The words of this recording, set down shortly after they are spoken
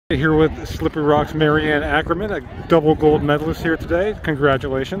Here with Slippery Rock's Maryann Ackerman, a double gold medalist here today.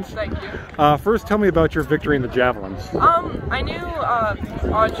 Congratulations. Thank you. First, tell me about your victory in the javelins. I knew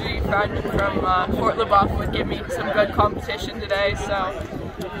Audrey Friedman from Fort LaBeouf would give me some good competition today,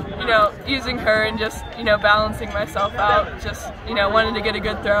 so, using her and just, balancing myself out, just, wanted to get a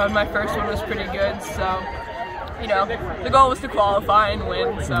good throw, and my first one was pretty good, so, the goal was to qualify and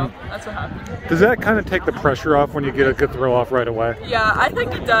win, so that's what happened. Does that kind of take the pressure off when you get a good throw off right away? Yeah, I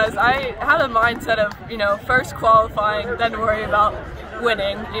think it does. I had a mindset of, first qualifying, then worry about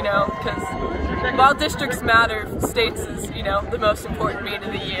winning, because while districts matter, states is, the most important meet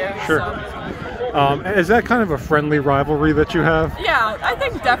of the year. Sure. So. Is that kind of a friendly rivalry that you have? Yeah, I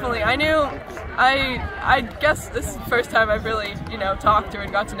think definitely. I guess this is the first time I've really, talked to her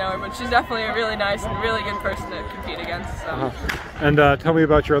and got to know her, but she's definitely a really nice and really good person to compete against. So. And tell me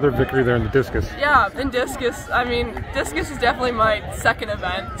about your other victory there in the discus. Yeah, in discus, discus is definitely my second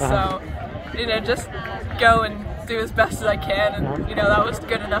event, so, just go and do as best as I can, and that was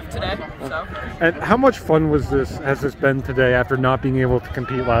good enough today. So. And how much fun has this been today after not being able to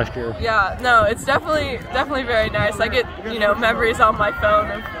compete last year? Yeah, no, it's definitely very nice. I get memories on my phone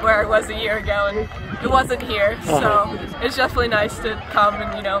of where I was a year ago, and it wasn't here, so it's definitely nice to come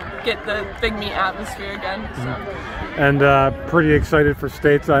and get the big meet atmosphere again. So. And pretty excited for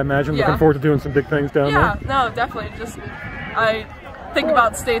states, I imagine. Yeah. Looking forward to doing some big things down there. Yeah, no, definitely. I think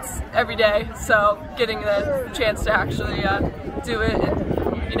about states every day, so getting the chance to actually do it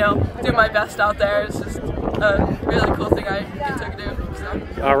and do my best out there is just a really cool thing I get to do.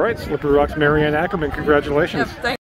 So. All right, Slippery Rock's Maryann Ackerman, congratulations. Yep, thanks.